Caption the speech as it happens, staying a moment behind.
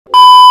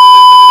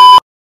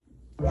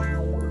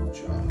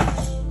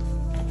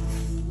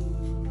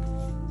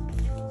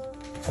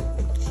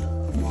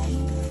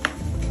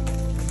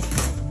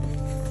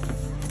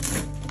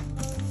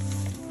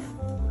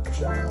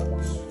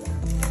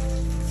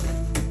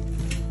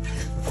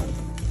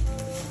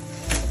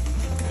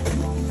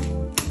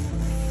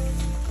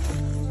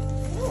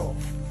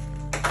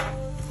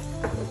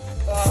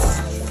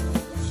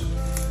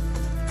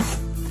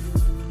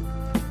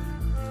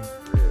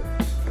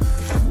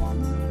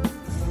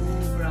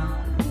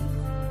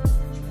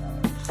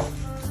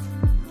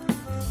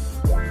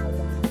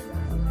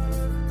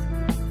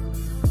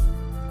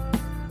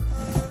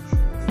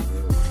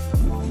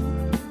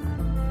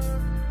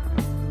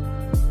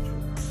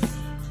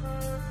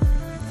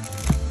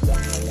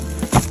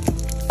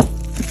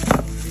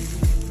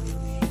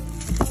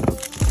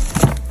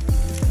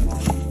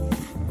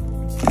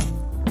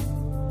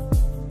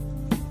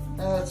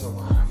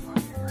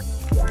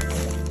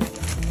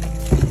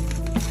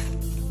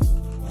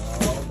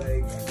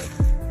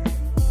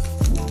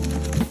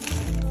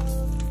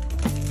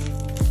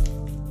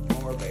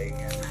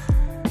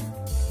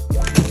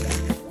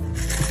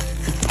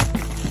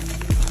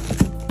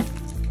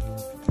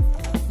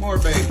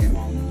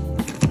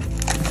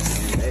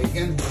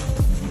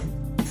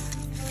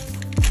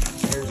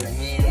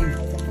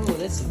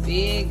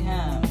pig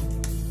ham.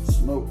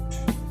 Smoked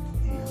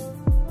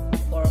ham.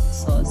 Pork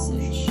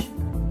sausage.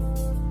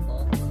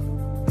 Pork.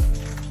 And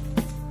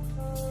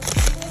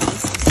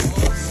this is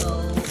also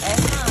a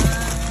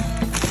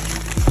ham.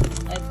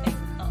 I think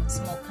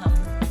smoked ham.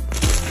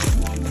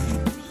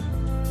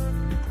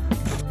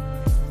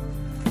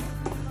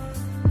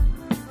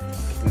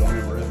 We don't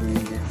ever have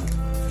meat here.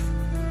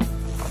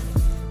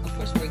 Of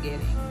course we're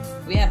getting.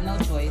 We have no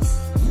choice.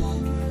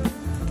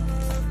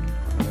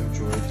 No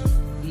choice.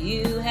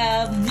 You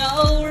have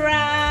no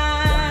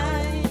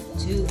right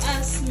to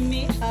ask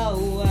me how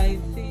I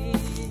feel.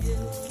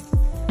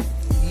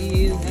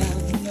 You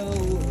have no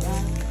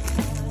right.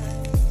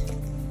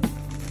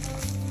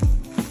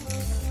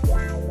 I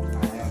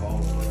have all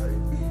the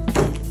right.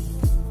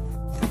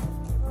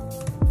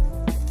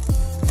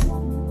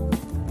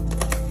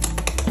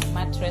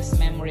 Mattress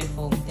memory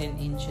foam 10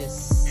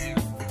 inches.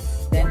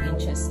 10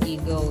 inches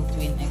Eagle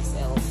Twin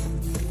XL.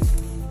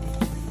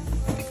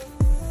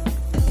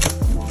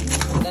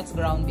 That's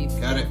ground beef.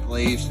 Got it,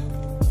 please.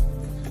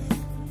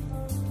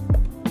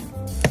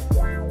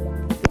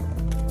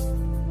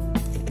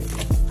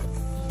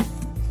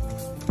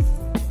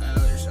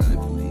 Other side,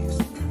 please.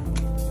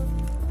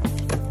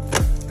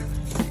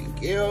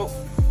 Thank you.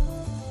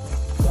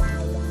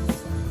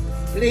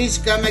 Please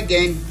come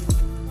again.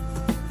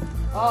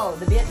 Oh,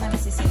 the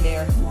Vietnamese is in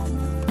there.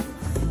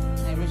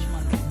 Irish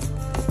one.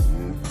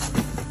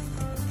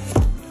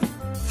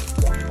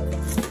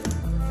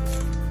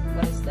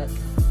 What is that?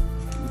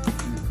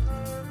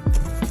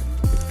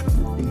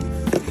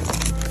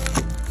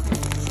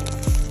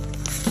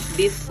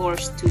 Beef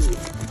force 2.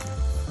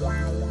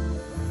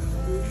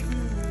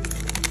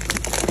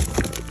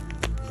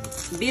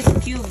 Beef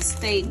cube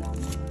steak.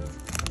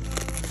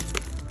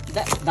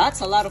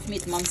 That's a lot of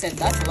meat. Mom said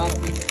that's a lot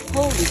of meat.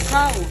 Holy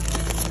cow!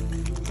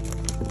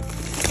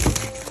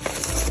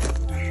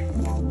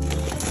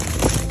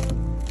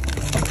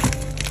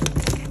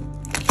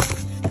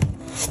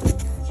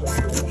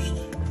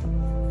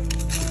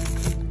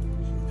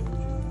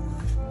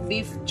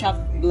 Beef chop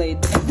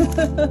blade.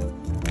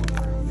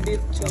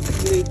 Beef chop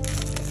blade.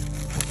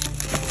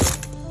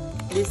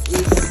 This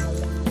is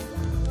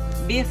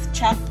beef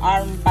chop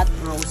arm pot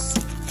roast.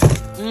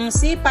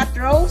 See, pot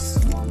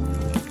roast?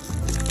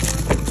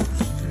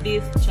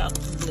 Beef chop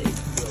blade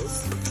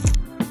roast.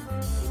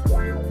 I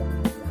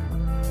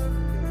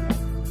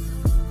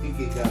think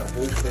he got a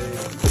whole day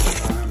of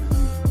time.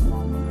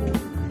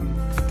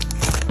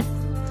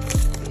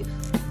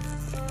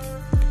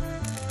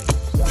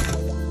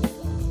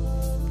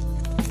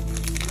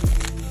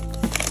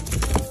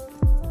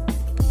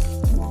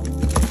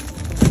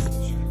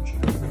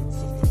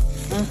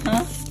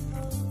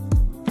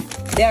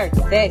 They're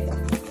thick.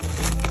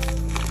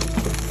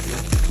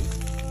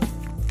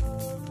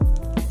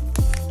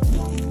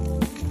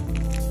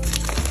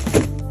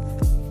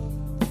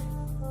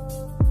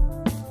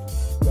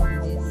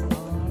 These are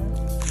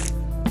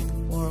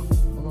pork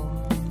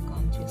loin,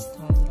 country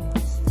style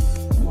ribs,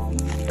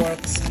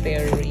 pork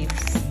spare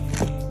ribs,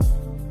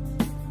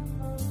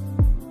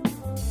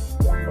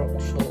 pork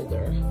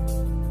shoulder.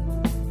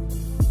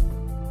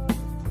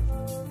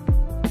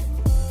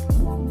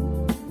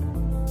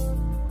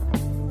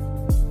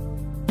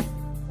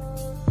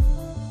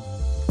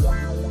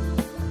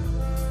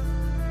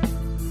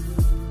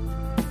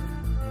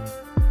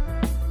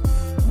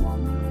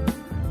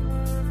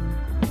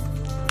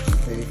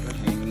 For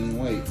hanging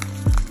weight.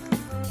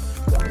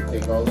 They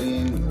take all the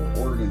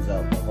organs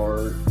out, the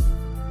heart,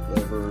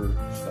 liver,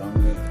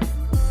 stomach,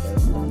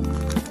 intestine, all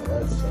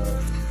that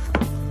stuff.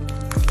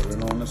 Put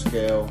it on the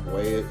scale,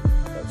 weigh it,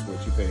 that's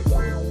what you pay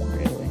for.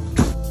 Really?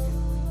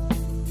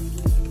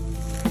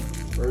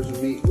 Frozen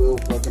meat will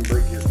fucking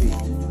break your feet.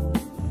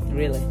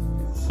 Really?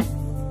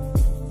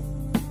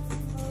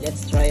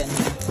 Let's try it.